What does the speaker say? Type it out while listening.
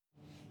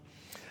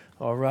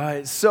All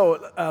right,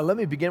 so let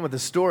me begin with a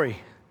story.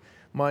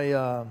 My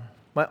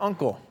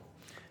uncle,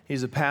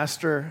 he's a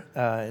pastor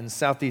in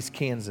southeast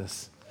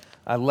Kansas.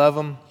 I love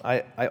him.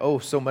 I owe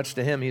so much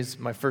to him. He's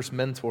my first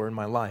mentor in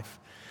my life.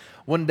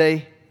 One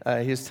day,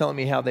 he was telling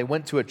me how they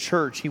went to a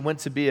church. He went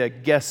to be a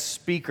guest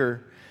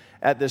speaker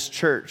at this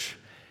church,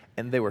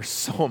 and they were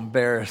so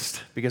embarrassed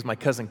because my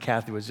cousin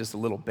Kathy was just a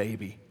little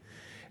baby.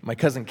 My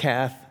cousin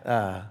Kath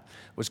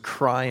was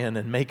crying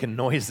and making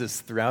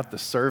noises throughout the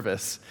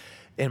service.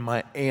 And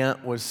my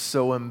aunt was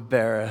so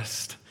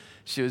embarrassed.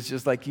 She was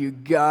just like, you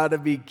gotta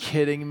be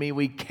kidding me.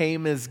 We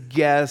came as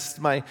guests.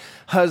 My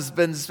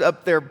husband's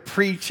up there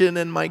preaching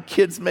and my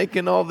kid's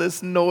making all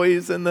this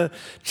noise and the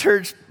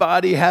church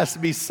body has to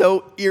be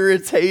so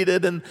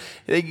irritated. And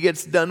he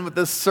gets done with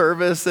the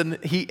service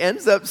and he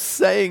ends up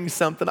saying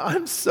something.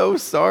 I'm so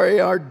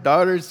sorry. Our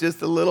daughter's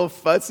just a little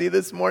fussy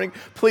this morning.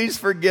 Please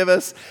forgive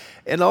us.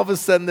 And all of a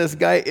sudden this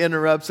guy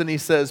interrupts and he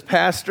says,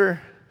 Pastor,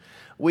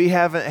 we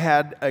haven't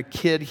had a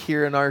kid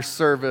here in our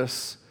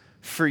service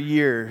for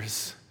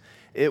years.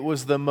 It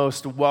was the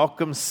most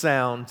welcome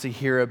sound to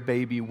hear a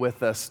baby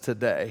with us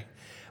today.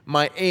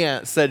 My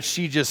aunt said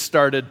she just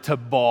started to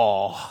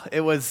bawl. She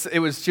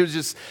was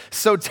just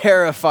so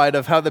terrified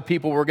of how the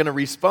people were going to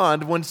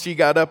respond when she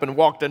got up and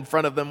walked in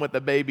front of them with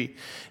the baby.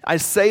 I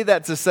say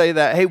that to say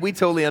that, hey, we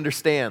totally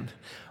understand.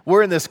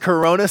 We're in this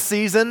Corona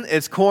season.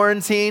 It's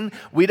quarantine.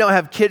 We don't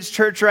have kids'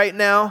 church right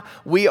now.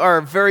 We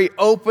are very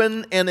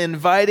open and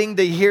inviting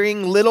to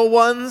hearing little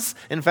ones.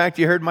 In fact,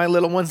 you heard my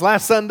little ones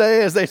last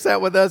Sunday as they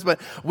sat with us, but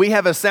we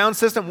have a sound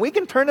system. We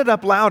can turn it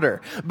up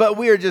louder, but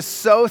we are just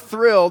so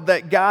thrilled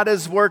that God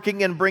is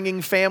working and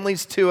bringing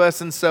families to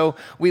us, and so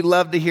we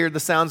love to hear the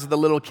sounds of the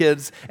little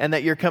kids and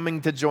that you're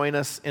coming to join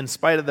us in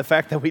spite of the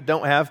fact that we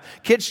don't have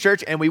kids'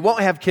 church, and we won't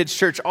have kids'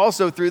 church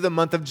also through the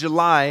month of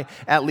July,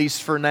 at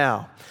least for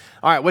now.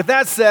 All right, with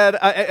that said,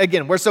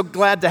 again, we're so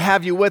glad to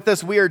have you with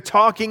us. We are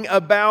talking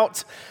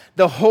about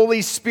the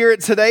Holy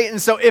Spirit today.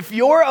 And so if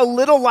you're a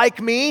little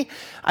like me,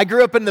 I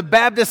grew up in the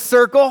Baptist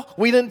circle.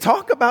 We didn't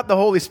talk about the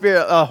Holy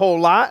Spirit a whole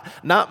lot.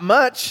 Not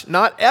much,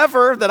 not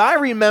ever that I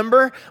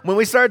remember. When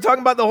we started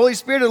talking about the Holy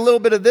Spirit, a little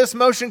bit of this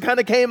motion kind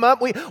of came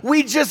up.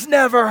 We just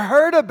never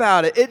heard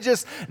about it. It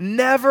just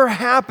never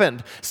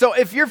happened. So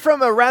if you're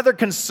from a rather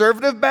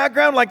conservative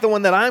background, like the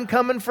one that I'm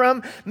coming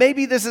from,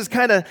 maybe this is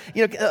kind of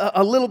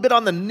a little bit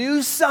on the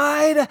new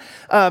side.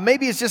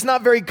 Maybe it's just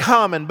not very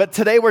common. But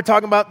today we're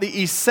talking about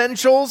the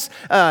essentials.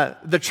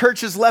 The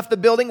church has left the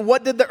building.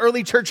 What did the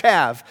early church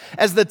have?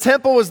 As the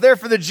temple was there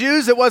for the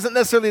Jews, it wasn't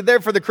necessarily there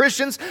for the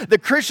Christians. The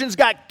Christians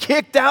got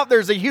kicked out.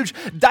 There's a huge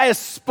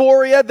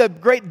diaspora, the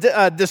great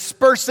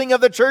dispersing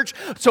of the church.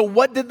 So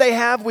what did they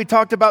have? We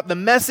talked about the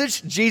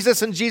message,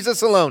 Jesus and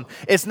Jesus alone.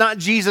 It's not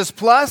Jesus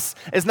plus.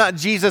 It's not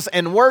Jesus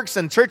and works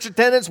and church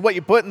attendance, what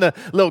you put in the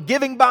little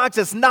giving box.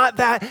 It's not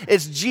that.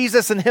 It's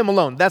Jesus and Him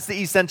alone. That's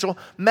the essential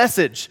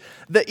message.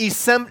 The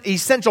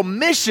essential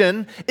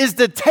mission is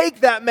to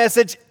take that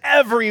message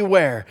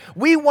everywhere.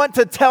 We want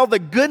to tell the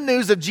good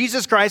news of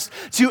Jesus Christ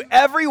to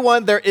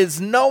everyone. There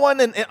is no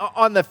one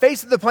on the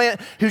face of the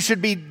planet who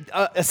should be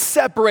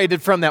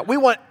separated from that. We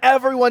want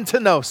everyone to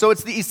know. So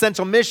it's the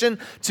essential mission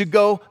to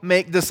go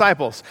make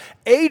disciples.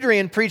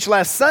 Adrian preached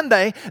last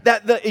Sunday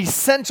that the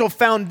essential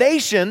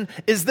foundation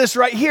is this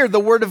right here, the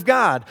Word of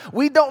God.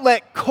 We don't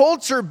let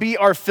culture be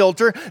our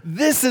filter.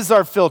 This is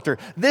our filter.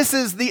 This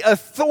is the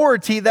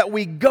authority that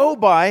we go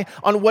by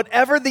on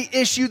whatever the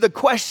issue, the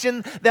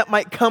question that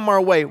might come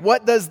our way.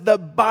 What does the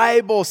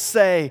Bible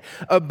say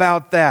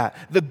about that?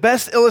 The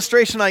best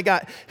illustration I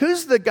got,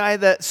 who's the guy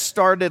that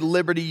started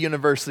Liberty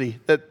University?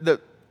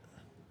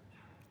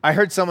 I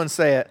heard someone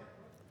say it.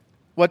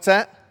 What's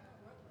that?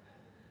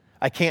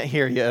 I can't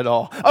hear you at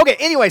all. Okay,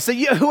 anyway, so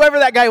whoever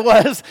that guy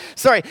was,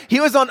 sorry, he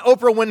was on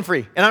Oprah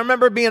Winfrey. And I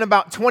remember being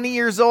about 20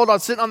 years old. I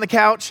was sitting on the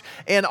couch,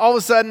 and all of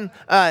a sudden,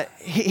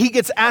 he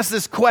gets asked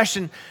this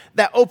question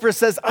that Oprah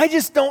says, I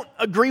just don't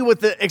agree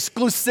with the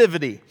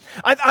exclusivity.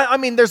 I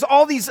mean, there's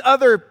all these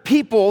other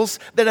peoples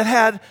that have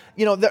had,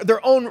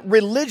 their own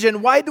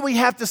religion. Why do we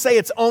have to say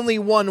it's only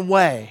one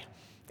way?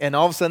 And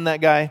all of a sudden,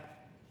 that guy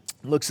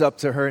looks up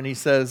to her, and he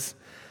says,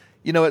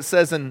 it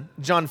says in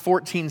John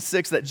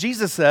 14:6 that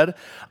Jesus said,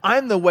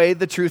 I'm the way,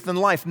 the truth, and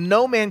life.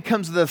 No man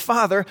comes to the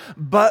Father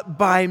but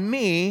by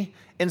me.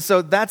 And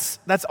so that's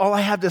all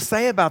I have to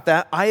say about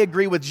that. I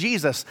agree with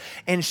Jesus.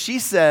 And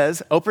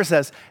Oprah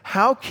says,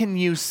 how can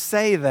you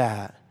say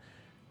that?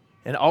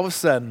 And all of a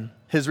sudden,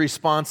 his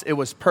response, it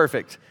was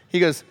perfect.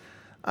 He goes,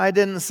 I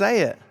didn't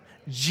say it.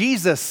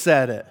 Jesus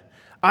said it.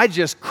 I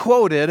just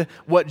quoted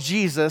what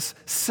Jesus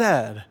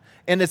said.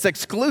 And it's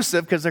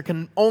exclusive because there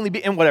can only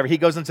be, and whatever. He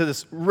goes into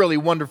this really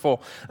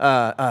wonderful,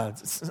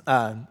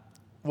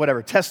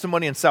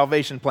 testimony and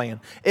salvation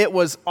plan. It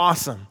was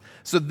awesome.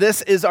 So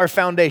this is our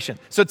foundation.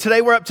 So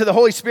today we're up to the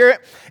Holy Spirit,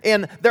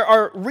 and there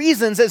are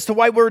reasons as to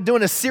why we're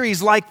doing a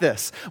series like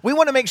this. We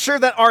want to make sure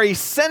that our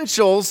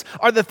essentials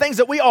are the things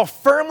that we all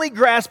firmly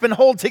grasp and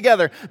hold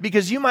together,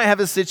 because you might have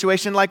a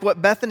situation like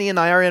what Bethany and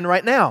I are in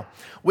right now.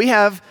 We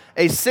have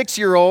a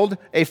 6-year-old,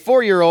 a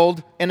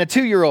 4-year-old, and a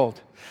 2-year-old.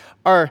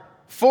 Our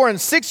 4 and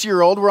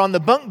 6-year-old were on the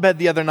bunk bed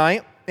the other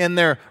night, and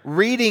they're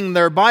reading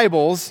their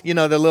Bibles, the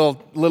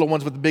little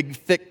ones with the big,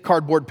 thick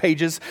cardboard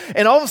pages.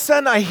 And all of a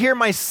sudden, I hear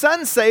my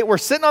son say, we're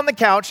sitting on the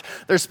couch.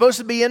 They're supposed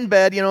to be in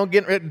bed,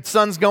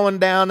 sun's going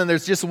down, and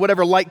there's just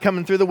whatever light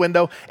coming through the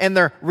window, and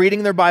they're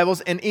reading their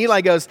Bibles. And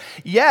Eli goes,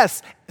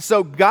 yes,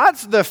 so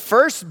God's the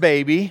first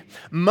baby,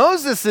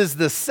 Moses is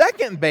the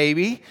second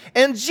baby,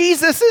 and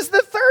Jesus is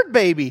the third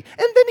baby.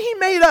 And then he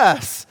made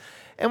us.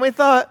 And we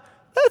thought,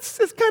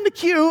 that's kind of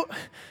cute.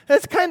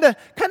 That's kind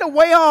of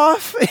way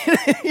off.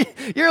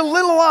 You're a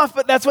little off,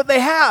 but that's what they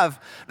have.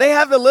 They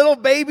have the little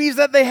babies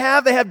that they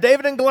have. They have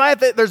David and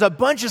Goliath. There's a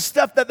bunch of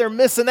stuff that they're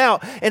missing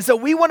out. And so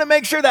we want to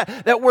make sure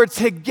that we're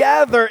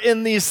together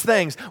in these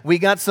things. We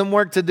got some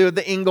work to do at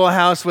the Ingle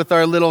house with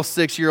our little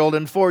 6-year-old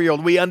and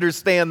 4-year-old. We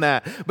understand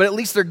that. But at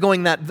least they're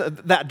going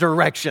that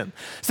direction.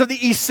 So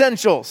the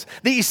essentials,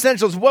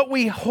 what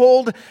we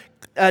hold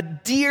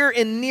dear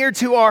and near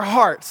to our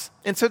hearts.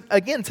 And so,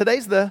 again,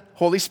 today's the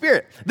Holy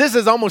Spirit. This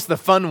is almost the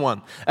fun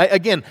one.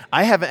 Again,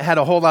 I haven't had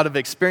a whole lot of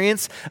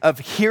experience of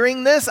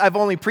hearing this. I've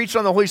only preached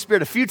on the Holy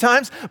Spirit a few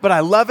times, but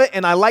I love it,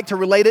 and I like to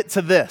relate it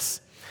to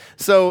this.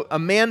 So a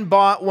man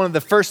bought one of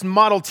the first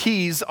Model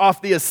Ts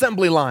off the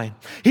assembly line.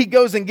 He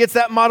goes and gets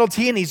that Model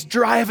T, and he's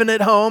driving it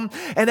home.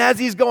 And as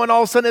he's going,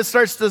 all of a sudden it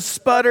starts to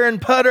sputter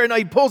and putter, and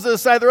he pulls it to the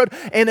side of the road,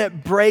 and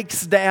it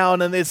breaks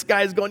down. And this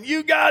guy's going,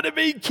 you got to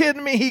be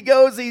kidding me. He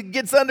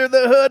gets under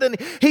the hood, and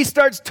he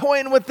starts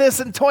toying with this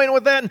and toying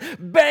with that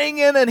and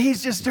banging, and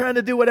he's just trying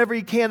to do whatever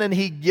he can, and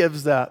he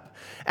gives up.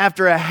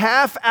 After a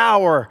half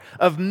hour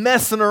of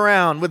messing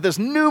around with this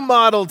new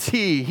Model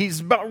T, he's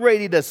about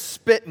ready to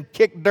spit and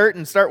kick dirt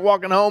and start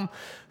walking home.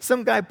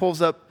 Some guy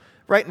pulls up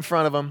right in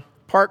front of him,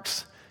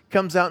 parks,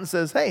 comes out and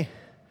says, hey,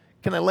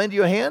 can I lend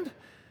you a hand?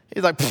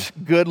 He's like,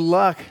 good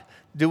luck.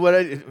 Do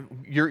what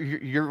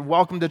you're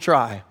welcome to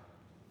try.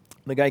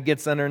 The guy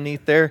gets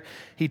underneath there.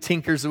 He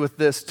tinkers with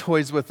this,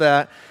 toys with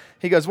that.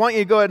 He goes, why don't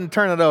you go ahead and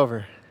turn it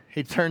over?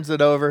 He turns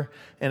it over,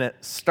 and it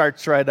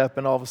starts right up,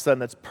 and all of a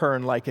sudden it's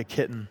purring like a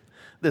kitten.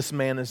 This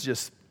man is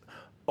just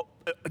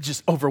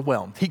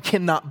overwhelmed. He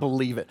cannot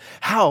believe it.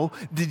 How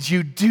did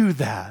you do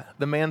that?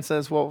 The man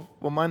says, well,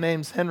 my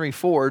name's Henry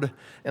Ford,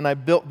 and I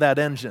built that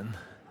engine.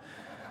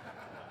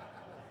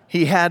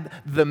 He had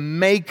the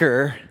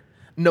maker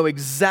know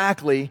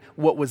exactly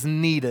what was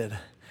needed.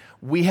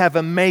 We have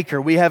a maker.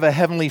 We have a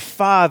heavenly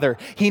Father.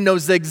 He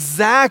knows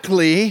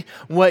exactly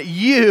what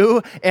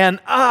you and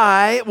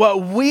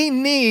what we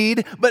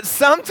need, but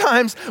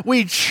sometimes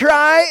we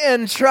try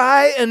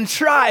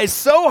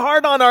so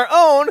hard on our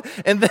own,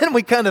 and then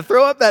we kind of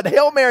throw up that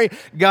Hail Mary,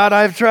 God,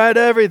 I've tried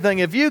everything.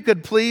 If you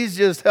could please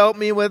just help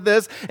me with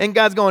this. And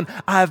God's going,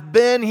 I've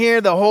been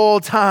here the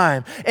whole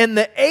time. And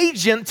the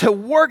agent to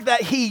work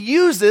that he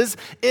uses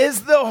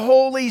is the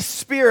Holy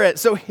Spirit.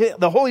 So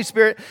the Holy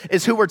Spirit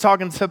is who we're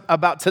talking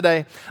about today.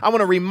 I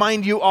want to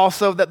remind you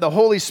also that the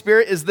Holy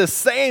Spirit is the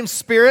same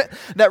Spirit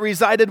that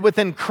resided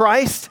within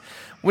Christ.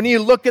 When you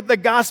look at the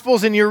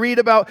Gospels and you read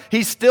about,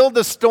 he stilled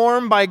the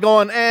storm by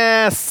going,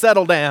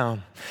 settle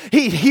down.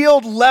 He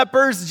healed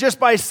lepers just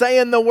by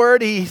saying the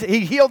word. He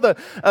healed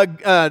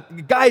a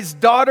guy's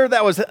daughter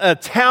that was a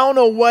town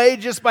away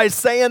just by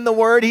saying the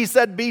word. He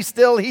said, be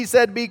still. He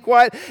said, be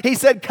quiet. He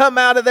said, come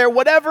out of there.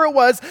 Whatever it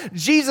was,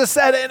 Jesus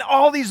said, and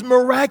all these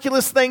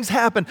miraculous things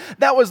happened.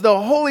 That was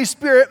the Holy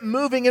Spirit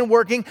moving and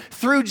working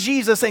through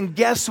Jesus. And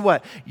guess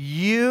what?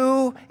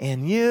 You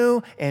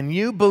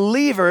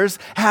believers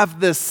have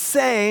the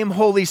same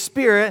Holy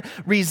Spirit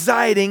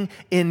residing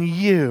in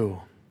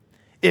you.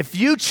 If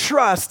you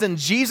trust in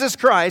Jesus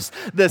Christ,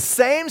 the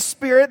same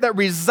Spirit that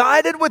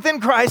resided within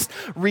Christ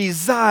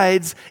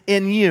resides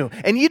in you.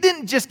 And you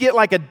didn't just get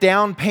like a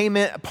down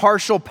payment,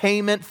 partial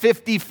payment,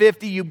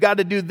 50-50. You've got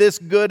to do this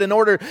good in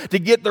order to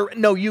get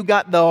no, you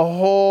got the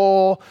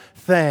whole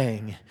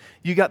thing.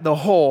 You got the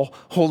whole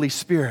Holy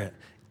Spirit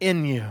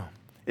in you.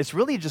 It's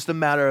really just a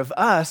matter of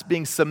us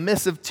being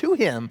submissive to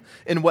Him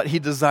in what He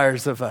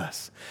desires of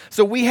us.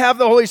 So we have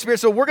the Holy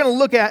Spirit. So we're going to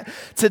look at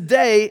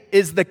today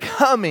is the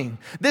coming.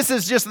 This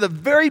is just the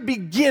very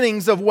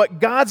beginnings of what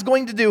God's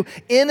going to do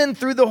in and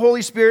through the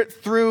Holy Spirit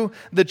through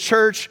the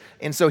church.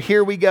 And so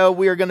here we go.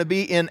 We are going to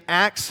be in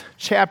Acts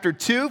chapter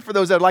 2. For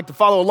those that would like to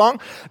follow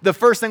along, the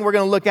first thing we're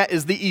going to look at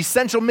is the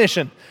essential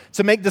mission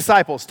to make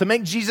disciples, to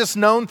make Jesus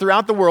known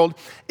throughout the world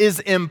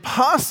is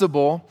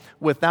impossible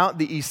without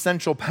the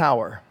essential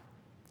power.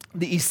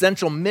 The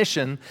essential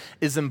mission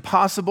is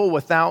impossible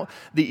without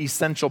the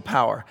essential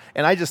power.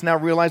 And I just now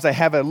realized I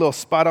have a little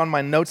spot on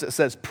my notes that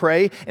says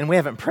pray, and we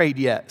haven't prayed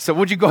yet. So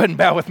would you go ahead and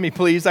bow with me,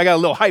 please? I got a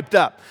little hyped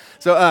up.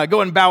 So go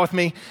ahead and bow with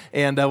me,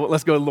 and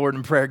let's go to the Lord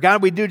in prayer.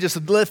 God, we do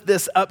just lift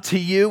this up to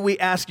you. We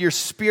ask your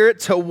Spirit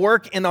to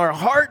work in our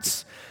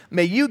hearts.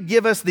 May you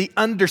give us the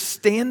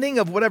understanding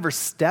of whatever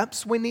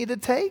steps we need to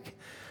take.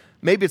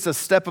 Maybe it's a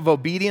step of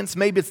obedience.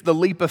 Maybe it's the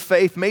leap of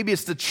faith. Maybe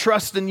it's to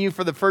trust in you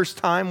for the first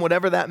time,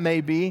 whatever that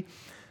may be.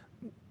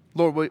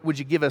 Lord, would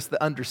you give us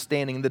the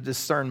understanding, the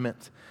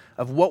discernment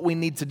of what we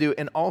need to do?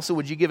 And also,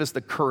 would you give us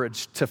the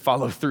courage to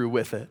follow through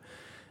with it?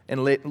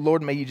 And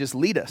Lord, may you just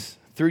lead us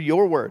through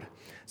your word.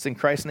 It's in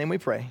Christ's name we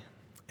pray.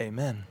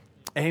 Amen.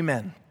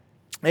 Amen.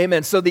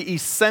 Amen. So the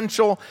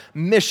essential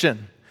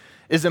mission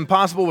is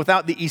impossible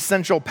without the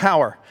essential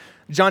power.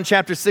 John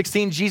chapter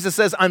 16, Jesus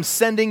says, I'm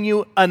sending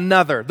you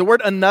another. The word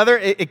another,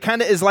 it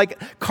kind of is like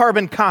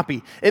carbon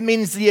copy. It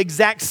means the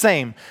exact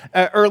same.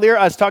 Earlier,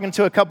 I was talking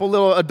to a couple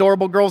little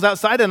adorable girls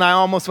outside, and I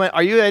almost went,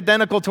 are you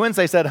identical twins?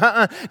 They said,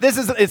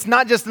 it's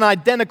not just an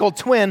identical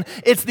twin,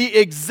 it's the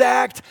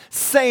exact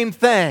same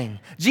thing.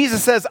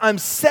 Jesus says, I'm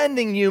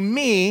sending you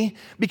me,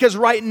 because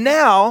right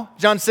now,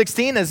 John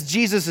 16, as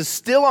Jesus is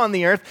still on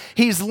the earth,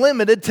 he's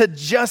limited to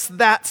just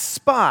that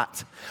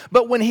spot.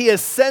 But when he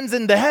ascends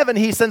into heaven,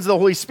 he sends the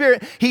Holy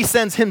Spirit. He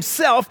sends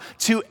himself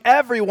to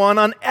everyone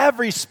on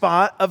every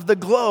spot of the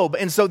globe.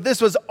 And so this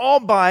was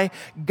all by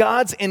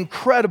God's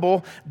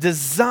incredible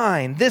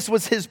design. This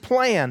was his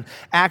plan.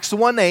 Acts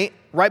 1:8,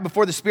 right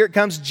before the Spirit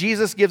comes,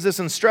 Jesus gives this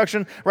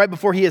instruction right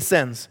before he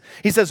ascends.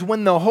 He says,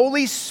 when the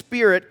Holy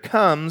Spirit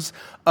comes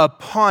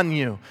upon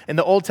you. In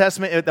the Old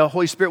Testament, the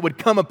Holy Spirit would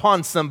come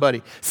upon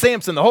somebody.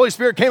 Samson, the Holy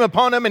Spirit came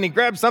upon him and he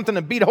grabbed something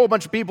and beat a whole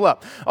bunch of people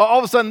up. All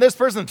of a sudden, this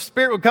person's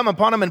spirit would come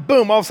upon him and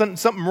boom, all of a sudden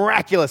something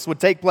miraculous would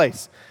take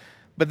place.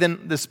 But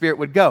then the Spirit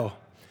would go.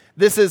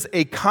 This is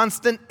a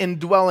constant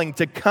indwelling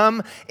to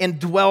come and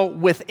dwell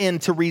within,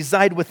 to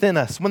reside within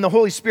us. When the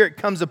Holy Spirit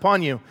comes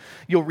upon you,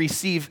 you'll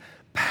receive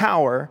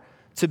power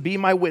to be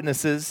my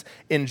witnesses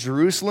in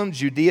Jerusalem,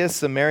 Judea,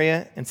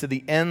 Samaria, and to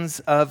the ends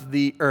of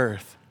the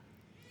earth.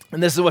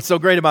 And this is what's so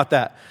great about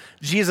that.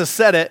 Jesus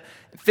said it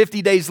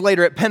 50 days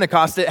later at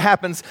Pentecost. It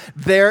happens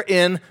there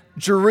in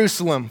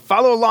Jerusalem.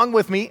 Follow along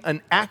with me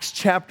in Acts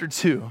chapter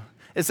 2.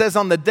 It says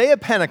on the day of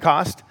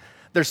Pentecost,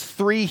 there's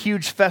 3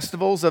 huge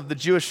festivals of the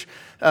Jewish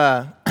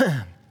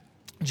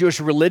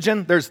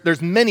religion.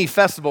 There's many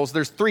festivals.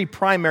 There's 3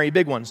 primary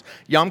big ones.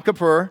 Yom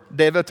Kippur,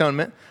 Day of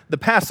Atonement, the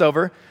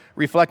Passover,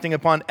 reflecting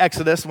upon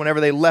Exodus whenever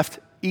they left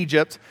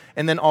Egypt,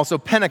 and then also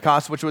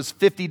Pentecost, which was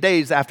 50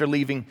 days after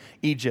leaving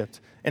Egypt.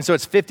 And so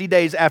it's 50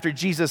 days after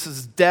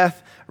Jesus'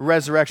 death,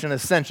 resurrection,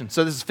 ascension.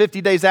 So this is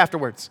 50 days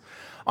afterwards.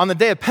 On the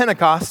day of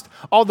Pentecost,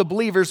 all the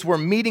believers were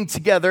meeting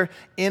together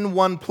in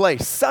one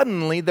place.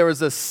 Suddenly, there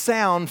was a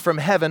sound from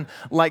heaven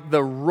like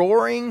the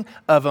roaring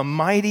of a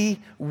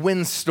mighty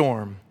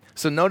windstorm.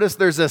 So notice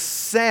there's a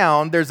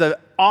sound, there's an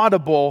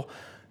audible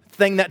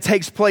thing that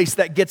takes place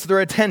that gets their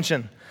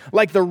attention.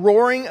 Like the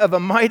roaring of a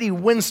mighty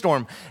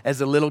windstorm. As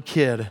a little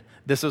kid,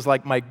 this was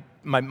like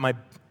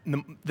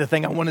the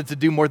thing I wanted to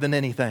do more than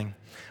anything.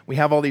 We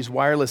have all these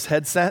wireless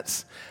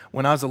headsets.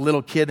 When I was a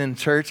little kid in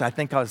church, I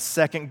think I was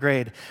 2nd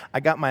grade, I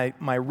got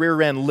my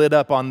rear end lit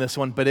up on this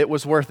one, but it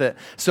was worth it.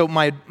 So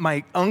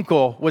my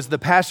uncle was the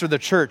pastor of the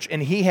church,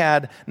 and he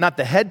had not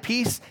the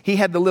headpiece, he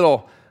had the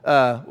little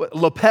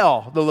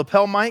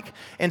lapel mic.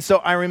 And so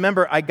I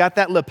remember I got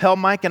that lapel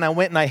mic, and I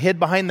went and I hid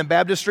behind the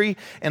baptistry,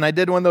 and I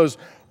did one of those,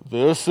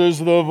 "This is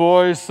the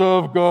voice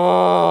of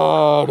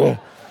God."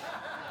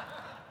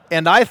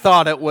 And I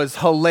thought it was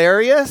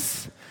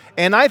hilarious.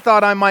 And I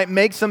thought I might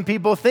make some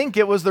people think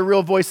it was the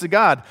real voice of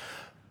God.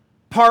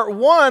 Part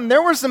 1,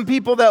 there were some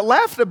people that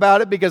laughed about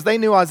it because they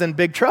knew I was in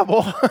big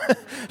trouble.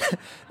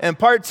 And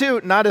part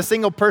 2, not a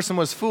single person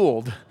was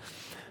fooled.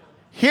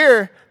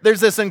 Here, there's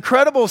this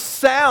incredible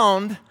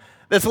sound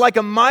that's like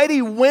a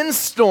mighty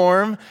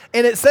windstorm,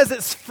 and it says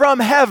it's from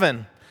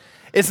heaven.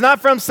 It's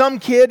not from some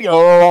kid,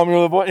 I'm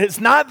your voice. It's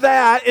not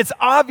that. It's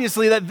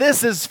obviously that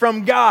this is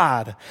from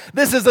God.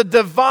 This is a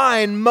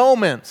divine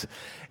moment.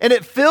 And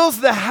it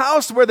fills the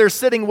house where they're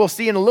sitting. We'll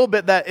see in a little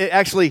bit that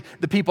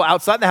the people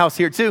outside the house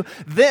here too.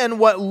 Then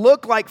what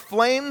looked like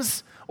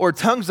flames or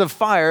tongues of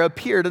fire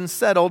appeared and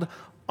settled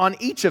on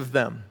each of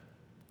them.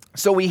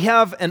 So we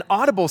have an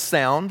audible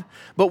sound,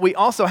 but we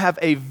also have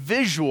a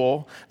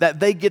visual that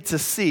they get to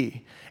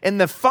see. And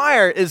the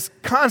fire is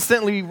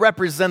constantly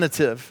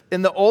representative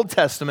in the Old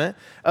Testament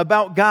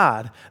about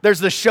God. There's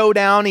the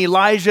showdown,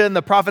 Elijah and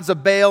the prophets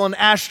of Baal and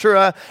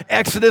Ashtoreth.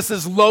 Exodus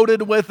is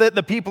loaded with it.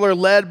 The people are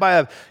led by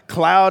a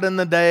cloud in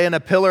the day and a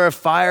pillar of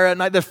fire at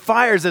night. The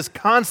fire is this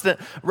constant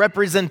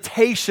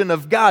representation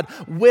of God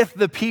with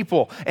the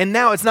people. And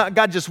now it's not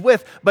God just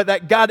with, but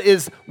that God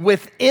is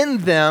within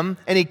them.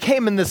 And he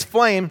came in this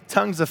flame,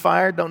 tongues of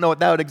fire. Don't know what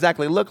that would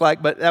exactly look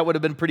like, but that would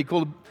have been pretty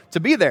cool to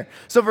be there.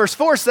 So verse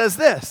 4 says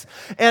this,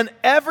 and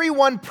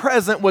everyone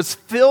present was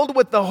filled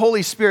with the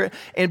Holy Spirit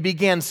and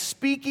began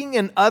speaking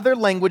in other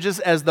languages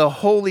as the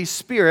Holy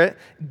Spirit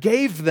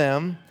gave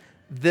them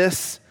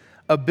this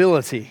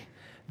ability.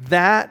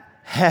 That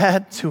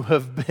had to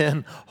have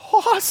been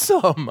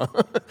awesome.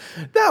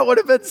 That would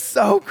have been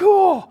so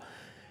cool.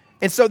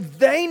 And so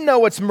they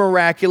know it's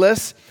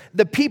miraculous.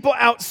 The people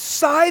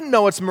outside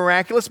know it's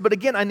miraculous. But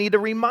again, I need to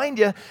remind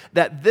you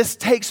that this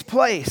takes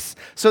place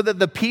so that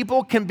the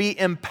people can be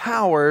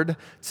empowered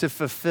to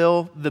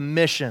fulfill the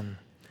mission.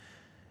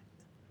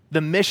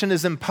 The mission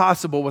is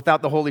impossible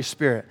without the Holy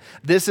Spirit.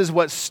 This is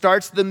what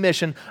starts the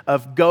mission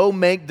of go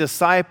make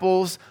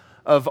disciples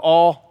of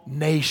all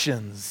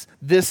nations.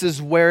 This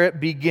is where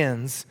it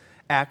begins,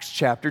 Acts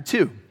chapter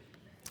 2.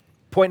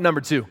 Point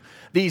number 2.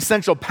 The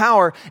essential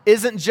power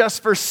isn't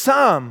just for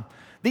some.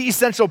 The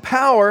essential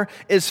power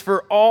is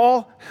for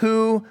all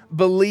who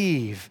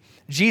believe.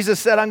 Jesus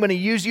said, I'm going to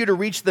use you to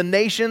reach the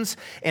nations,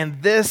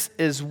 and this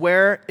is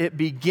where it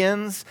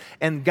begins.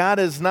 And God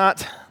is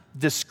not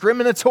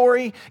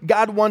discriminatory.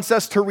 God wants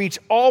us to reach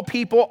all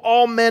people,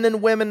 all men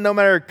and women, no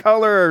matter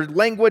color or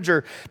language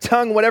or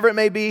tongue, whatever it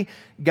may be.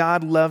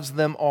 God loves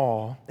them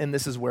all, and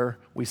this is where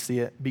we see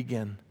it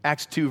begin.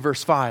 Acts 2,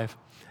 verse 5.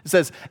 It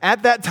says,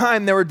 at that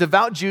time there were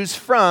devout Jews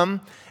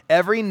from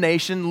every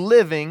nation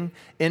living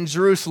in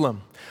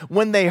Jerusalem.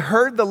 When they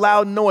heard the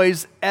loud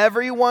noise,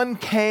 everyone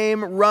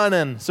came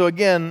running. So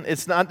again,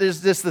 it's not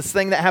just this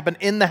thing that happened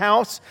in the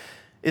house.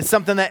 It's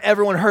something that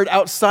everyone heard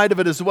outside of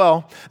it as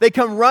well. They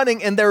come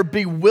running and they're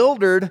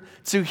bewildered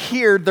to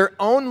hear their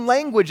own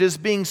languages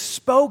being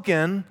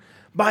spoken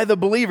by the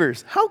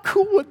believers. How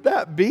cool would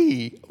that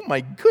be? Oh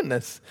my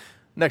goodness.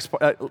 Next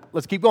part,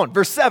 let's keep going.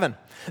 Verse 7.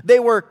 They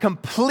were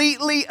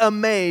completely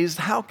amazed.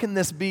 How can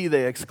this be?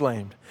 They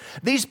exclaimed.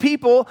 These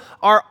people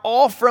are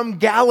all from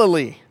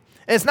Galilee.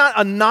 And it's not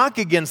a knock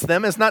against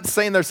them. It's not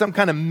saying they're some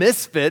kind of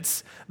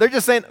misfits. They're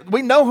just saying,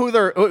 we know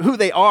who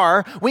they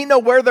are. We know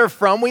where they're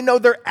from. We know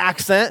their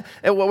accent.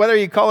 Whether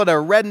you call it a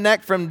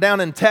redneck from down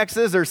in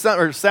Texas or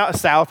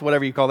south,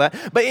 whatever you call that.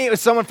 But anyway,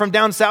 someone from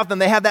down south,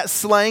 and they have that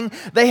slang.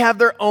 They have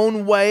their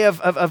own way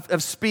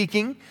of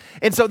speaking.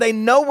 And so they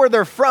know where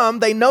they're from.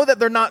 They know that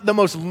they're not the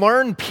most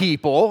learned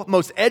people,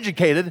 most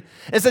educated.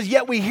 It says,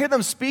 yet we hear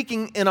them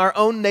speaking in our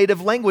own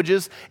native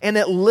languages, and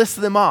it lists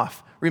them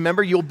off.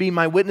 Remember, you'll be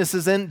my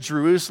witnesses in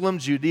Jerusalem,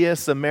 Judea,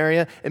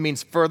 Samaria. It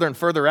means further and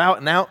further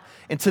out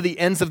and to the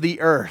ends of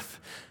the earth.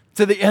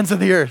 To the ends of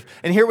the earth.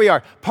 And here we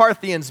are,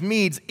 Parthians,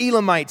 Medes,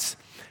 Elamites,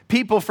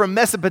 people from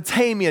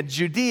Mesopotamia,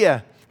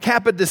 Judea,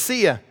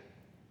 Cappadocia,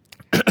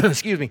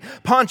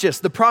 Pontus,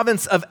 the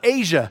province of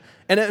Asia,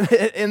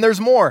 and there's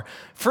more.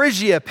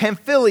 Phrygia,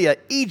 Pamphylia,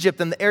 Egypt,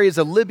 and the areas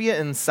of Libya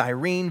and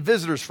Cyrene,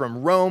 visitors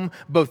from Rome,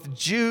 both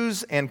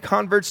Jews and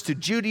converts to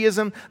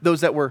Judaism,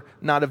 those that were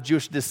not of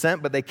Jewish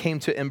descent, but they came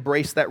to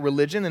embrace that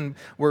religion and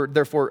were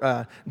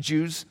therefore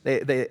Jews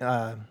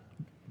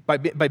by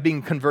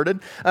being converted.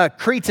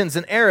 Cretans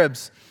and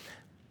Arabs.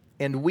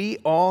 And we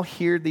all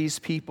hear these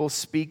people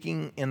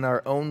speaking in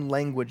our own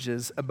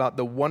languages about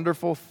the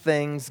wonderful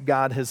things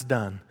God has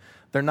done.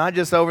 They're not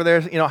just over there,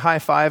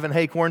 high-fiving,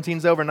 hey,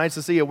 quarantine's over, nice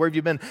to see you, where have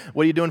you been?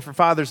 What are you doing for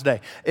Father's Day?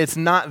 It's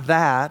not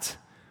that.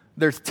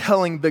 They're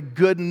telling the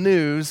good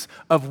news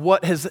of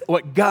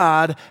what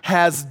God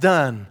has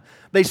done.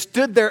 They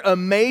stood there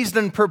amazed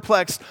and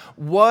perplexed.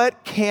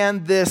 What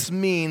can this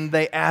mean?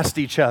 They asked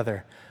each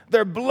other.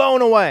 They're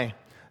blown away.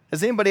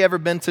 Has anybody ever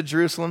been to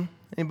Jerusalem?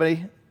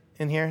 Anybody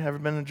in here ever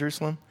been to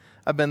Jerusalem?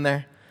 I've been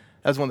there.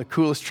 That was one of the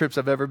coolest trips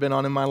I've ever been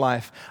on in my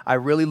life. I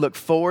really look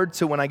forward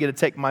to when I get to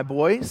take my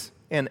boys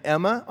and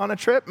Emma on a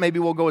trip. Maybe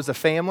we'll go as a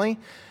family.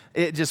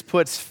 It just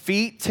puts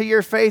feet to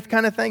your faith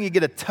kind of thing. You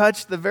get to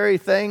touch the very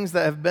things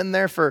that have been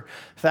there for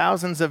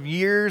thousands of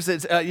years.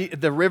 It's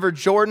the River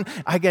Jordan.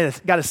 I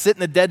got to sit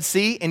in the Dead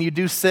Sea, and you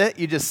do sit.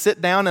 You just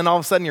sit down, and all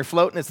of a sudden you're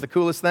floating. It's the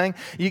coolest thing.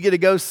 You get to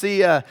go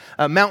see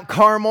Mount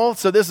Carmel.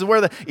 So this is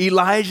where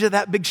Elijah,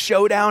 that big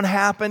showdown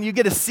happened. You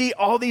get to see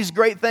all these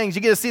great things.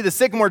 You get to see the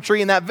sycamore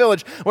tree in that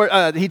village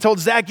where he told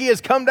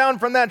Zacchaeus, come down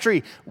from that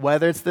tree.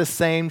 Whether it's the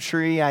same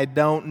tree, I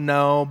don't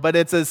know, but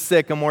it's a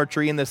sycamore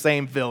tree in the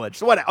same village.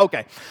 So what?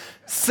 Okay.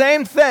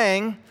 Same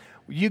thing,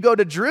 you go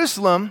to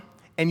Jerusalem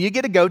and you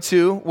get to go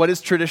to what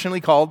is traditionally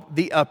called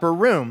the upper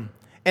room.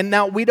 And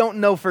now we don't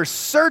know for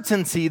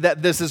certainty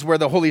that this is where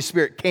the Holy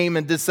Spirit came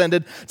and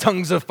descended,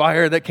 tongues of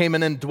fire that came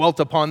in and dwelt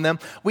upon them.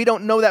 We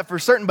don't know that for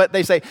certain, but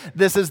they say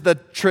this is the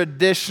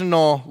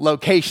traditional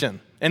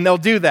location. And they'll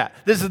do that.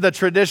 This is the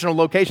traditional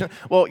location.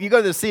 Well, you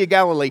go to the Sea of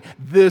Galilee.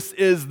 This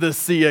is the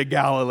Sea of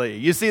Galilee.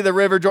 You see the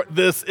River Jordan.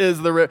 This is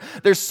the river.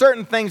 There's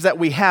certain things that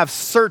we have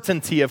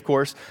certainty, of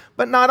course,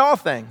 but not all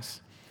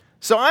things.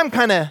 So I'm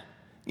kind of,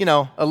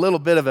 a little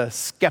bit of a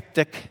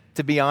skeptic,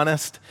 to be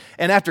honest.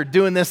 And after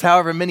doing this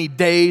however many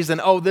days,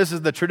 and this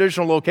is the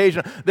traditional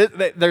location.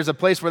 There's a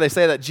place where they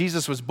say that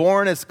Jesus was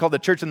born. It's called the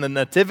Church in the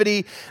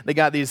Nativity. They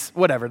got these,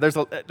 whatever. There's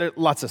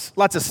lots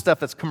of stuff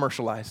that's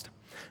commercialized.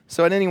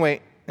 So at any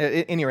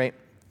rate,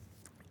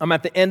 I'm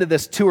at the end of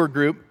this tour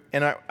group,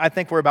 and I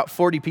think we're about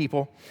 40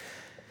 people.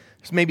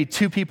 There's maybe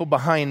 2 people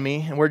behind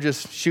me, and we're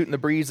just shooting the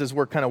breeze as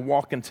we're kind of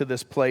walking to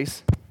this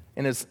place.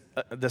 And it's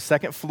the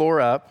second floor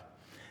up,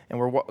 and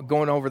we're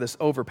going over this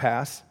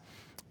overpass.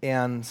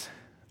 And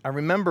I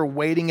remember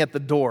waiting at the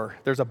door.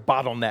 There's a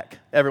bottleneck.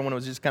 Everyone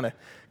was just kind of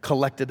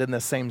collected in the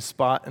same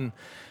spot. And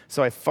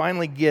so I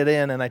finally get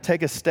in, and I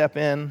take a step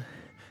in,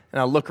 and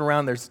I look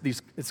around.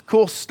 It's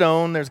cool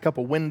stone. There's a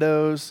couple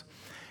windows.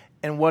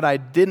 And what I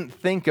didn't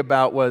think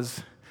about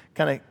was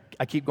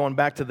I keep going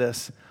back to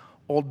this,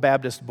 old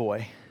Baptist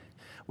boy.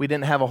 We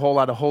didn't have a whole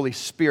lot of Holy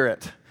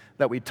Spirit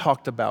that we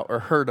talked about or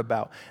heard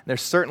about. There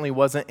certainly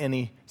wasn't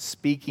any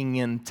speaking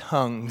in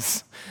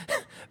tongues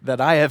that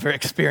I ever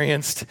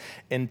experienced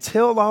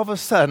until all of a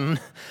sudden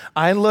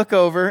I look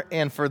over,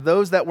 and for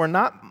those that were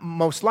not,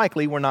 most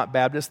likely were not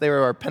Baptists, they were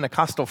our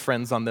Pentecostal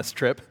friends on this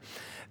trip,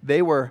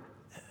 they were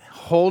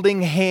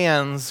holding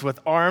hands with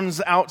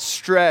arms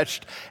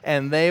outstretched,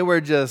 and they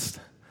were just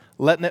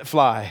letting it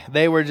fly.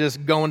 They were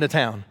just going to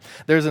town.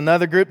 There's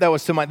another group that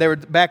was they were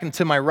back and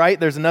to my right.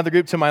 There's another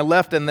group to my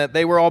left, and that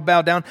they were all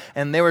bowed down,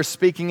 and they were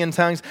speaking in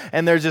tongues.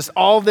 And there's just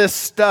all this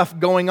stuff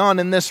going on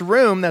in this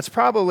room that's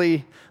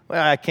probably,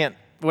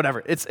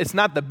 whatever. It's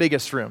not the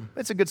biggest room.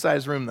 It's a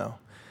good-sized room, though.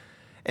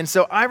 And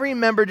so I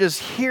remember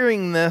just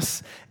hearing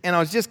this, and I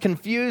was just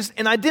confused,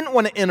 and I didn't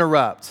want to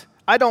interrupt.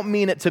 I don't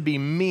mean it to be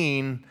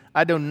mean.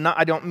 I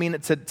don't mean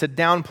it to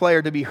downplay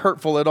or to be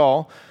hurtful at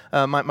all.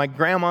 My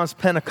grandma's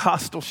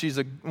Pentecostal. She's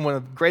one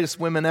of the greatest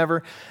women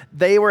ever.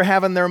 They were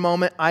having their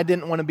moment. I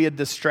didn't want to be a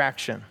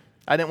distraction.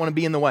 I didn't want to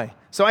be in the way.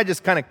 So I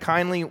just kind of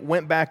kindly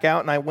went back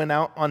out, and I went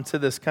out onto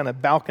this kind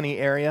of balcony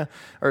area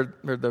or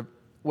the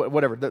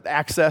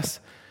access.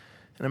 And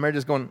I remember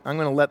just going, I'm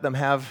going to let them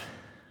have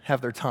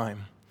their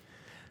time.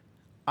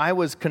 I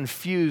was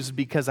confused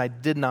because I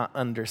did not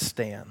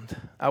understand.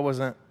 I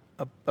wasn't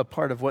a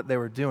part of what they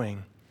were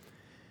doing.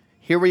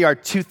 Here we are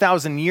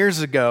 2,000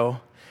 years ago.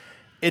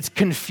 It's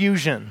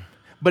confusion,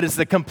 but it's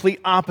the complete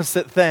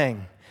opposite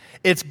thing.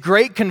 It's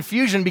great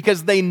confusion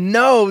because they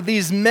know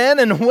these men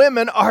and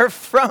women are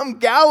from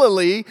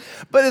Galilee,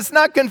 but it's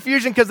not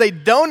confusion because they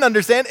don't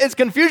understand. It's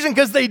confusion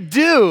because they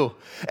do.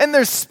 And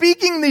they're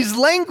speaking these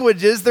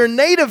languages, their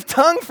native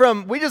tongue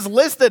from, we just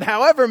listed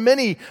however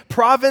many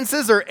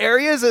provinces or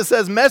areas. It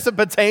says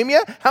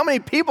Mesopotamia. How many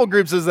people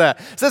groups is that?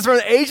 It says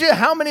from Asia.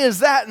 How many is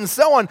that? And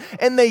so on.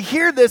 And they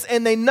hear this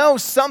and they know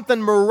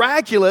something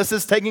miraculous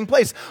is taking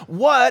place.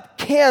 What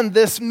can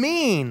this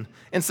mean?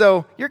 And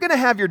so you're going to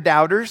have your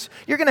doubters.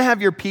 You're going to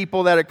have your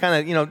people that are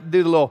kind of,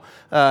 do the little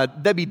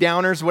Debbie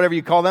Downers, whatever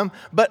you call them.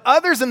 But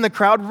others in the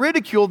crowd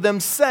ridiculed them,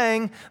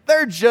 saying,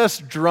 they're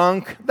just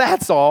drunk.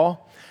 That's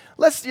all.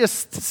 Let's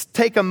just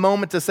take a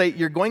moment to say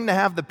you're going to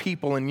have the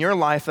people in your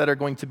life that are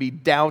going to be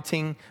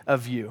doubting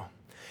of you.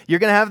 You're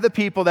going to have the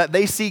people that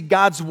they see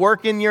God's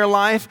work in your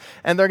life,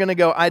 and they're going to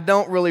go, I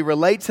don't really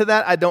relate to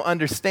that. I don't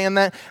understand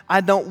that.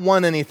 I don't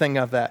want anything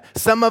of that.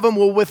 Some of them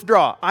will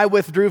withdraw. I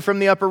withdrew from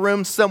the upper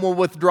room. Some will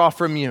withdraw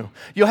from you.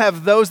 You'll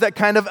have those that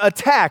kind of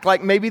attack,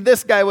 like maybe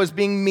this guy was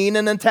being mean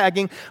and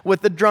attacking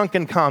with the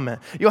drunken comment.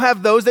 You'll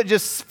have those that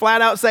just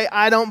flat out say,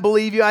 I don't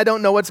believe you. I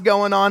don't know what's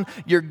going on.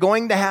 You're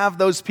going to have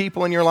those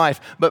people in your life.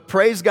 But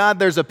praise God,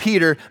 there's a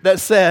Peter that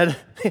said,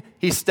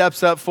 he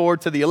steps up forward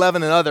to the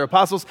 11 and other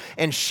apostles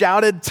and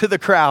shouted to the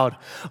crowd,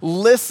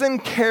 listen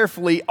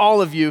carefully,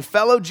 all of you,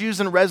 fellow Jews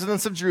and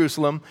residents of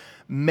Jerusalem,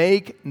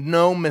 make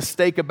no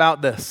mistake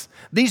about this.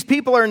 These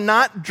people are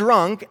not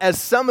drunk, as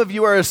some of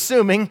you are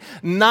assuming.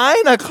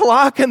 9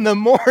 o'clock in the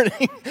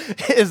morning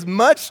is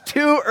much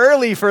too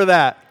early for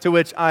that, to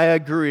which I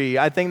agree.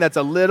 I think that's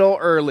a little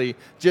early.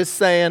 Just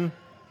saying,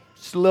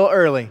 just a little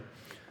early.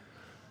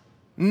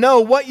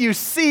 No, what you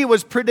see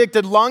was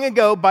predicted long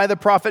ago by the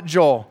prophet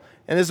Joel.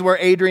 And this is where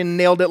Adrian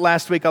nailed it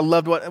last week. I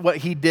loved what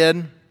he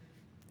did.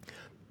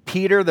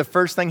 Peter, the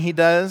first thing he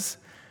does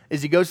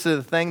is he goes to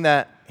the thing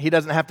that he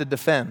doesn't have to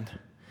defend.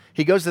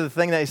 He goes to the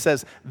thing that he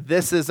says,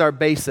 this is our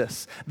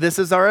basis. This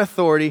is our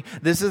authority.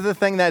 This is the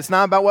thing that it's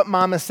not about what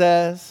mama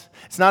says.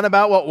 It's not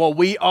about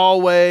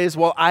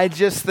I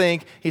just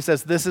think. He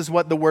says, this is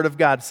what the Word of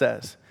God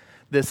says.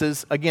 This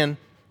is, again,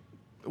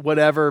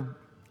 whatever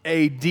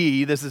AD.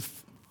 This is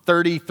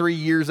 33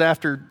 years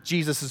after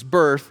Jesus'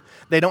 birth.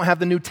 They don't have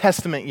the New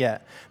Testament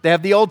yet. They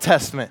have the Old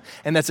Testament.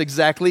 And that's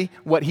exactly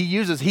what he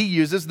uses. He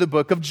uses the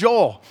book of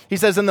Joel. He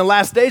says, in the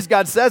last days,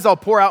 God says, I'll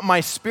pour out my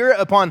Spirit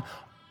upon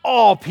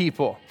all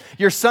people.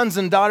 Your sons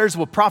and daughters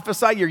will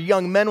prophesy. Your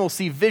young men will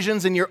see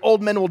visions, and your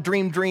old men will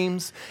dream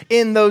dreams.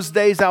 In those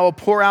days, I will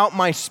pour out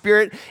my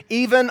Spirit,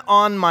 even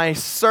on my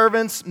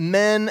servants,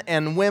 men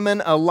and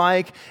women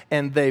alike,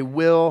 and they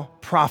will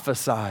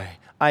prophesy.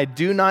 I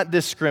do not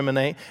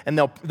discriminate. And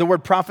the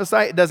word prophesy,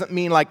 it doesn't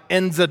mean like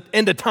end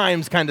of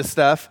times kind of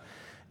stuff.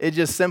 It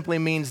just simply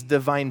means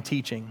divine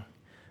teaching.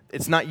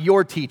 It's not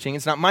your teaching.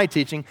 It's not my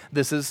teaching.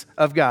 This is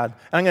of God.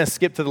 And I'm going to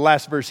skip to the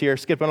last verse here,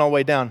 skipping all the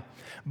way down.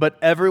 But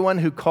everyone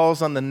who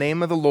calls on the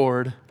name of the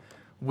Lord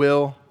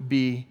will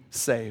be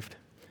saved.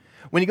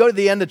 When you go to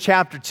the end of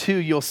chapter 2,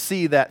 you'll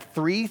see that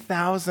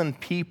 3,000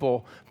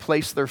 people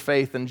placed their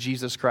faith in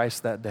Jesus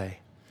Christ that day.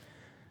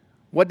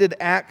 What did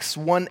Acts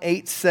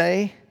 1:8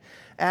 say?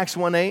 Acts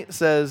 1:8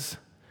 says,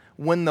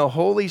 when the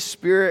Holy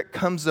Spirit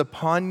comes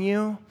upon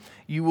you,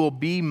 you will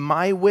be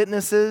my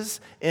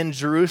witnesses in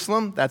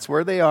Jerusalem. That's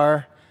where they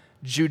are.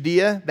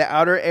 Judea, the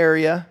outer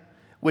area,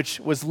 which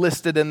was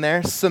listed in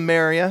there.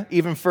 Samaria,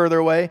 even further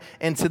away,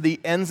 and to the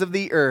ends of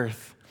the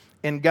earth.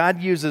 And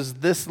God uses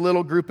this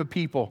little group of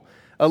people,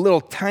 a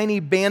little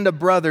tiny band of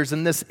brothers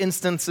in this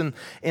instance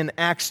in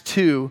Acts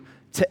 2,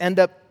 to end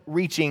up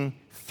reaching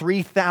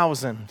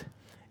 3,000.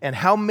 And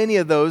how many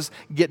of those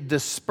get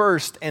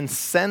dispersed and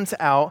sent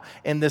out,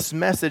 and this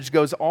message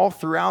goes all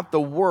throughout the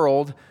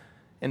world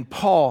And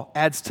Paul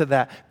adds to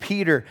that.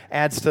 Peter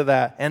adds to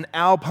that. And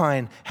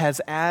Alpine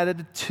has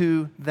added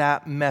to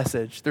that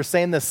message. They're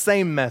saying the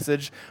same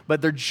message,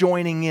 but they're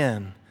joining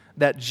in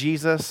that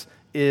Jesus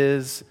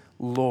is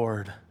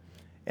Lord.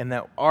 And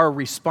that our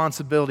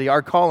responsibility,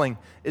 our calling,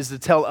 is to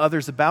tell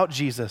others about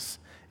Jesus.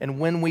 And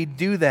when we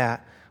do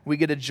that, we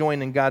get to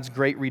join in God's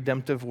great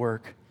redemptive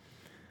work.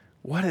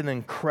 What an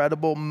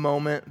incredible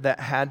moment that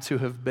had to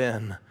have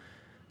been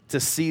to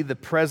see the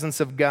presence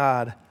of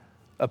God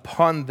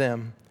upon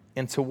them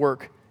and to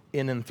work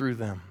in and through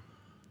them.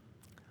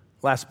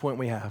 Last point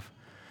we have.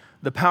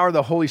 The power of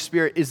the Holy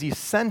Spirit is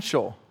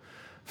essential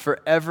for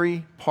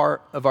every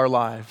part of our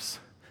lives.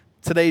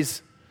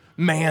 Today's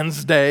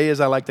man's day,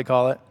 as I like to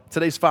call it.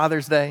 Today's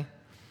Father's Day.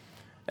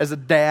 As a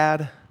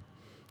dad,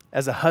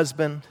 as a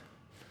husband,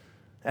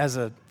 as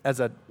a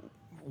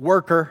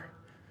worker,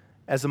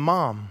 as a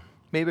mom,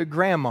 maybe a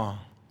grandma,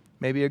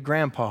 maybe a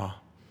grandpa,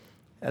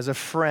 as a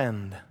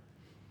friend.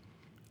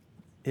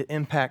 It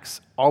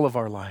impacts all of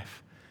our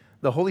life.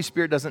 The Holy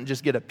Spirit doesn't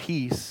just get a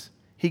piece,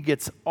 He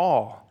gets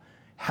all.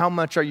 How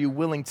much are you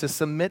willing to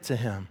submit to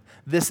Him?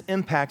 This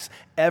impacts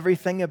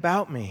everything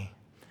about me.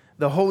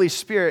 The Holy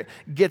Spirit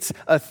gets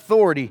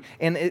authority,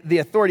 and the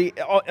authority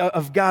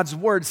of God's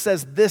Word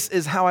says, this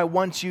is how I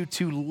want you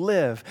to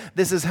live.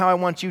 This is how I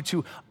want you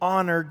to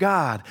honor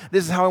God.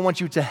 This is how I want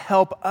you to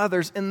help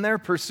others in their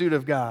pursuit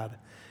of God.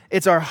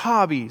 It's our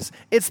hobbies.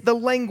 It's the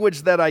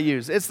language that I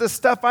use. It's the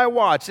stuff I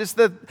watch. It's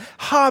the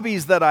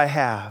hobbies that I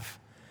have.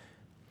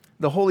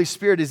 The Holy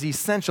Spirit is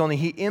essential, and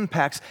He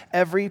impacts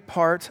every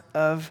part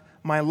of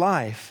my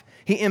life.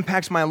 He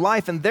impacts my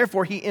life, and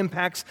therefore He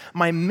impacts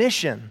my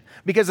mission.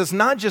 Because it's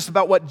not just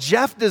about what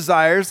Jeff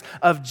desires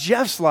of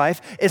Jeff's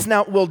life. It's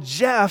now, will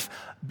Jeff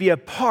be a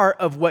part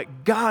of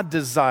what God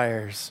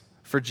desires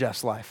for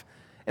Jeff's life?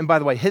 And by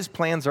the way, his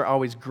plans are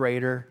always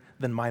greater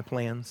than my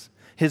plans.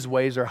 His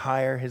ways are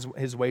higher.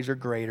 His ways are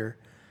greater.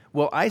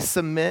 Will I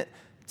submit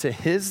to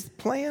His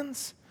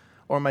plans,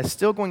 or am I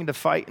still going to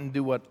fight and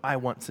do what I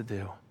want to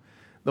do?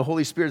 The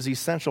Holy Spirit is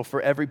essential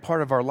for every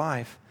part of our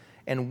life.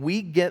 And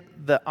we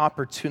get the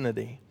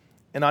opportunity,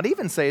 and I'd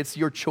even say it's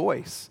your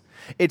choice.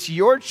 It's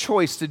your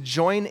choice to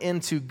join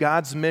into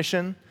God's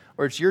mission,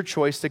 or it's your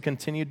choice to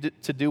continue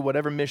to do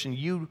whatever mission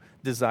you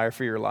desire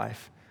for your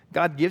life.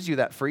 God gives you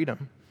that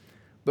freedom.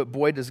 But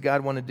boy, does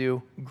God want to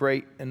do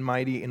great and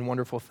mighty and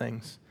wonderful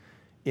things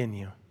in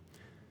you.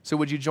 So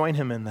would you join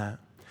Him in that?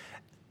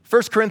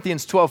 1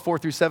 Corinthians 12,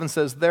 4-7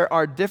 says, there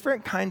are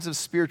different kinds of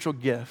spiritual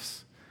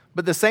gifts,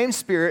 but the same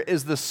Spirit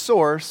is the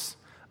source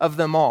of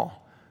them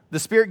all. The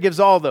Spirit gives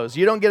all those.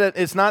 You don't get it.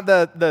 It's not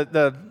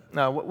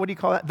what do you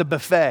call that? The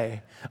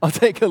buffet. I'll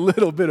take a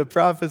little bit of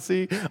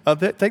prophecy. I'll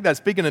take that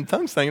speaking in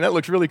tongues thing. That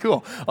looks really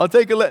cool. I'll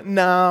take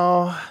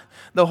no.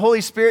 The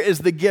Holy Spirit is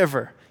the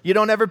giver. You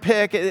don't ever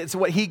pick. It's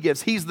what He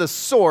gives. He's the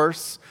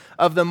source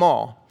of them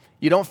all.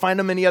 You don't find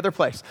Him any other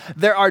place.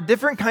 There are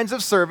different kinds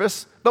of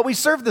service, but we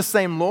serve the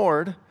same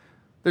Lord.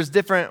 There's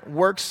different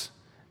works,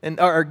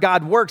 or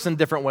God works in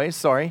different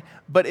ways,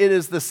 but it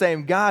is the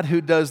same God who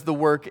does the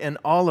work in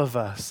all of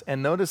us.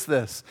 And notice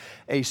this,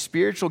 a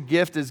spiritual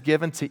gift is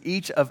given to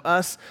each of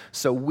us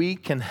so we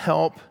can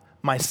help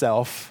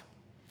myself.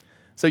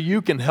 So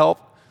you can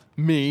help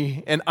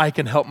me and I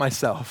can help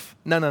myself.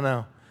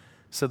 No.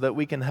 So that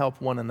we can help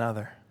one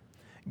another.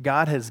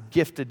 God has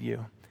gifted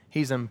you.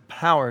 He's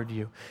empowered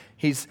you.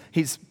 He's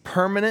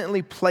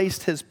permanently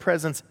placed His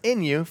presence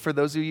in you, for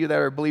those of you that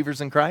are believers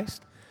in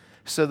Christ,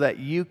 so that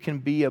you can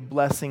be a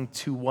blessing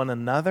to one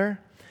another,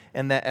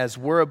 and that as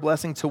we're a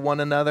blessing to one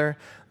another,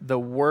 the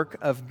work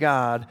of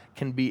God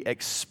can be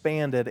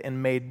expanded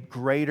and made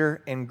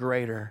greater and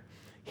greater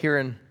here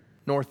in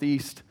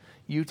Northeast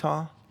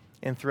Utah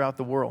and throughout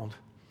the world.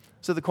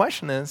 So the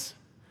question is,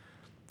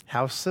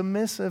 how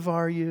submissive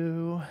are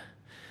you?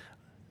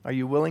 Are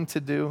you willing to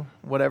do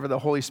whatever the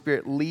Holy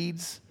Spirit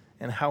leads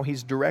and how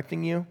He's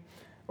directing you,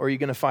 or are you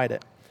going to fight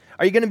it?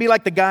 Are you going to be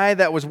like the guy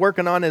that was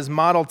working on his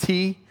Model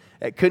T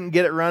that couldn't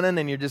get it running,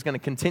 and you're just going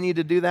to continue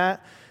to do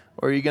that?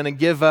 Or are you going to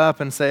give up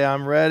and say,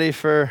 I'm ready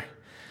for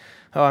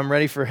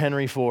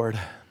Henry Ford.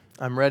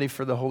 I'm ready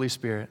for the Holy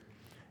Spirit,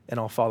 and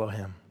I'll follow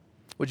Him.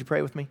 Would you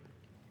pray with me?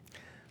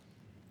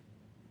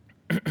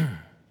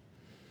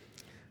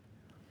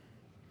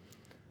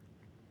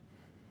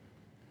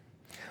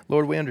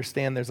 Lord, we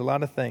understand there's a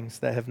lot of things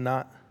that have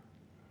not,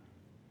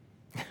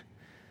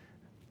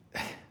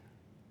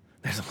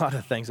 there's a lot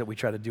of things that we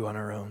try to do on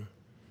our own.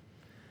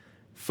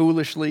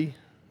 Foolishly,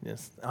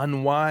 just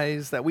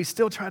unwise, that we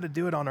still try to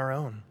do it on our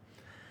own.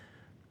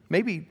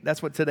 Maybe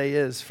that's what today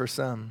is for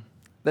some.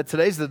 That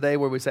today's the day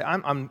where we say,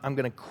 I'm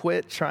going to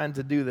quit trying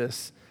to do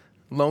this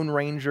Lone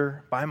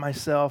Ranger by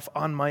myself,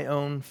 on my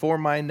own, for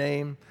my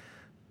name.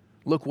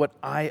 Look what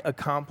I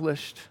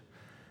accomplished.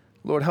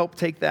 Lord, help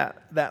take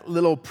that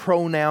little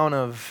pronoun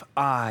of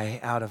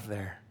I out of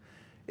there.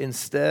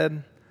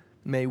 Instead,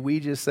 may we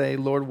just say,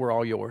 Lord, we're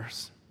all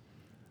yours.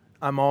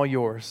 I'm all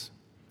yours.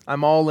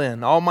 I'm all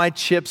in. All my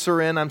chips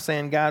are in. I'm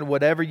saying, God,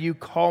 whatever you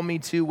call me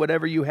to,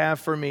 whatever you have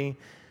for me,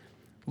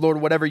 Lord,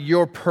 whatever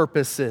your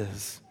purpose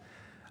is,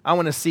 I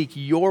want to seek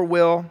your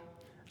will.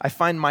 I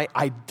find my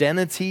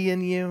identity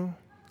in you.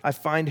 I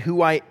find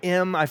who I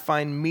am. I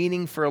find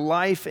meaning for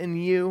life in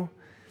you.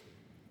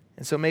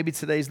 And so maybe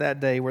today's that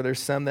day where there's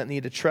some that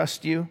need to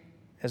trust you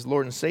as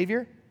Lord and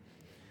Savior.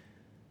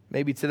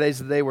 Maybe today's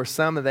the day where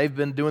some of they've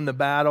been doing the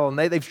battle and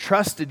they've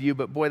trusted you,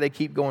 but boy, they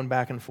keep going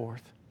back and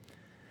forth.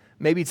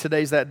 Maybe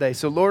today's that day.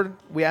 So Lord,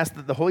 we ask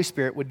that the Holy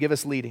Spirit would give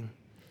us leading.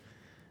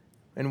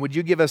 And would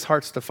you give us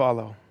hearts to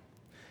follow?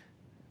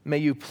 May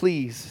you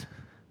please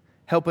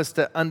help us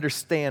to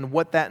understand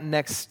what that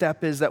next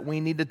step is that we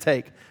need to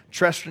take,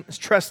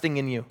 trusting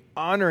in you,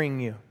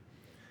 honoring you,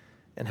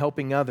 and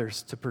helping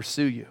others to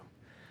pursue you.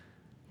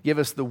 Give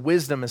us the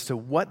wisdom as to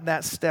what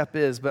that step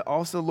is, but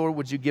also, Lord,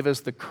 would you give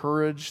us the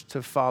courage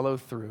to follow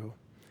through?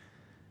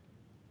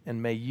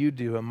 And may you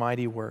do a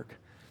mighty work.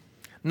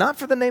 Not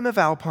for the name of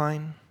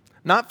Alpine,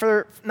 not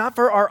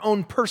for our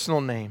own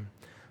personal name,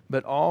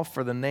 but all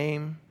for the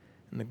name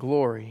and the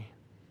glory,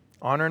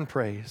 honor and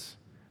praise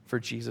for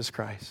Jesus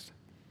Christ.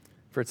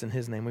 For it's in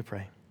his name we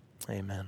pray. Amen.